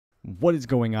What is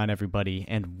going on, everybody,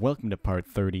 and welcome to part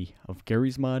 30 of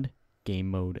Garry's Mod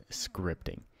Gamemode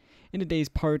Scripting. In today's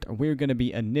part, we're going to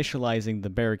be initializing the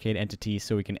Barricade entity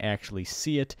so we can actually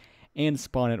see it and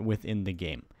spawn it within the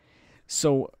game.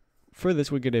 So for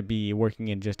this, we're going to be working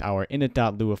in just our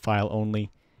init.lua file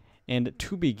only, and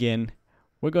to begin,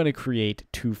 we're going to create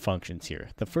two functions here.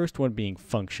 The first one being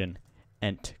function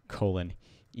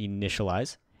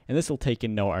ent::initialize, and this will take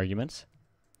in no arguments.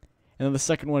 And then the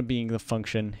second one being the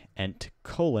function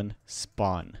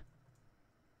ent::spawn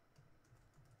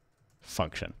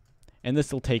function. And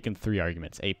this will take in three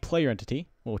arguments: a player entity,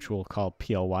 which we'll call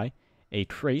ply, a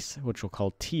trace, which we'll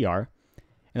call tr, and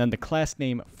then the class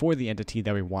name for the entity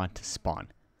that we want to spawn.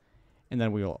 And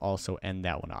then we will also end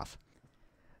that one off.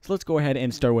 So let's go ahead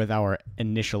and start with our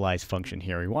initialize function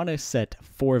here. We want to set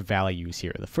four values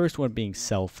here. The first one being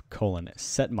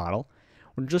self::setModel.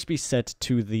 Will just be set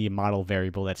to the model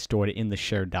variable that's stored in the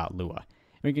shared.lua.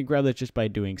 And we can grab that just by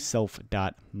doing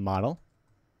self.model.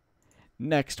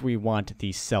 Next, we want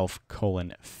the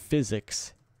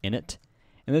self::physics init,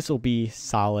 and this will be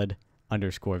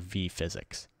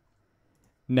solid_vphysics.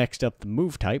 Next up, the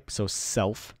move type, so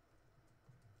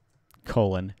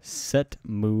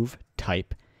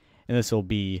self::setMoveType, and this will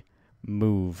be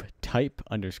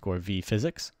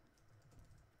moveType_vphysics.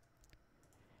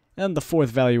 And the fourth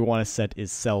value we want to set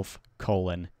is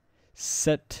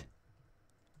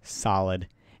self::setSolid.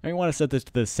 And we want to set this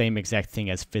to the same exact thing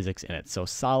as physics in it. So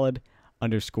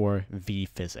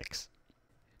solid_vphysics.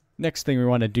 Next thing we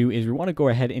want to do is we want to go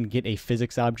ahead and get a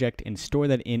physics object and store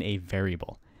that in a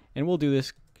variable. And we'll do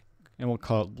this, and we'll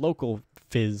call it local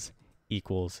phys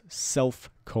equals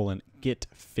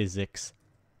self::getPhysics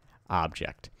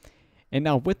object. And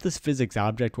now with this physics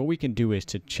object, what we can do is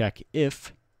to check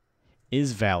if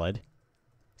is valid.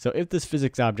 So if this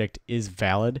physics object is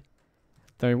valid,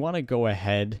 then we want to go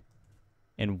ahead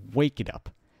and wake it up.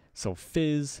 So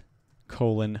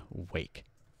phys::wake.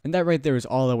 And that right there is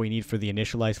all that we need for the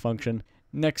initialize function.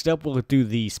 Next up, we'll do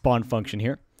the spawn function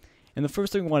here. And the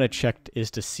first thing we want to check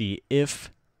is to see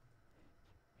if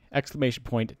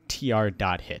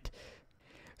 !tr.hit.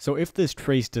 So if this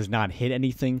trace does not hit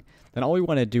anything, then all we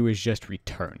want to do is just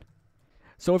return.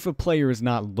 So if a player is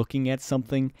not looking at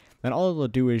something, then all it'll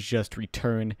do is just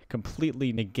return,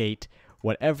 completely negate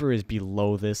whatever is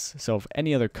below this. So if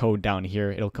any other code down here,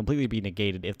 it'll completely be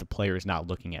negated if the player is not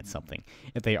looking at something.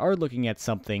 If they are looking at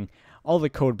something, all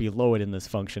the code below it in this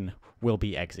function will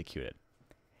be executed.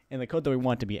 And the code that we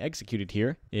want to be executed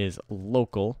here is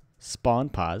local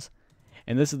spawn_pos.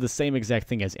 And this is the same exact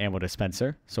thing as ammo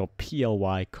dispenser. So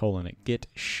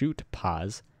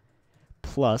ply::get_shoot_pos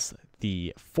plus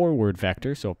the forward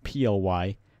vector, so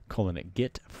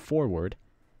ply::get_forward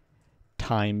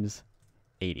times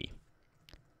 80.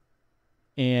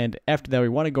 And after that, we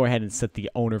want to go ahead and set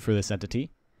the owner for this entity.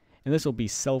 And this will be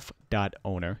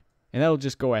self.owner. And that'll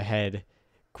just go ahead,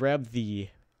 grab the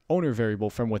owner variable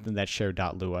from within that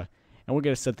shared.lua, and we're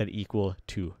going to set that equal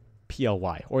to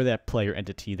ply, or that player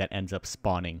entity that ends up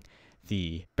spawning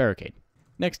the barricade.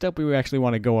 Next up, we actually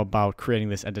want to go about creating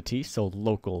this entity. So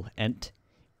local ent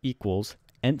equals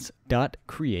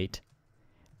ents.create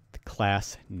the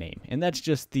class name. And that's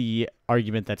just the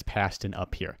argument that's passed in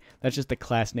up here. That's just the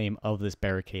class name of this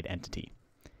barricade entity.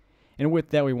 And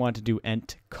with that, we want to do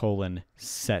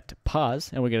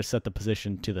ent::setPos, and we're going to set the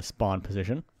position to the spawn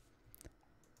position.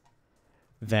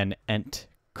 Then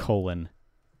ent::spawn,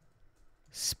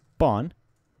 and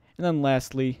then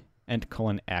lastly,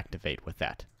 ent::activate with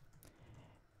that.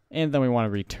 And then we want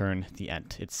to return the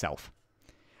ent itself.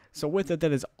 So with it,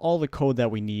 that is all the code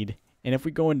that we need. And if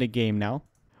we go into game now,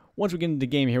 once we get into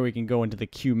game here, we can go into the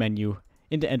queue menu,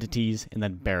 into entities, and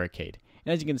then barricade.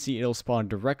 And as you can see, it'll spawn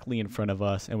directly in front of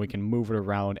us, and we can move it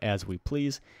around as we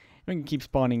please. And we can keep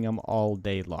spawning them all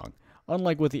day long.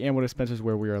 Unlike with the ammo dispensers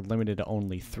where we are limited to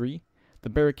only 3, the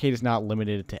barricade is not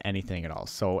limited to anything at all.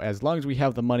 So as long as we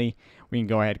have the money, we can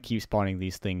go ahead and keep spawning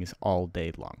these things all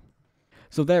day long.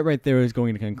 So that right there is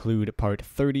going to conclude part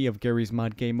 30 of Garry's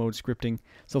Mod Gamemode Scripting.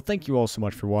 So thank you all so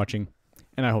much for watching,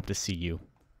 and I hope to see you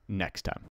next time.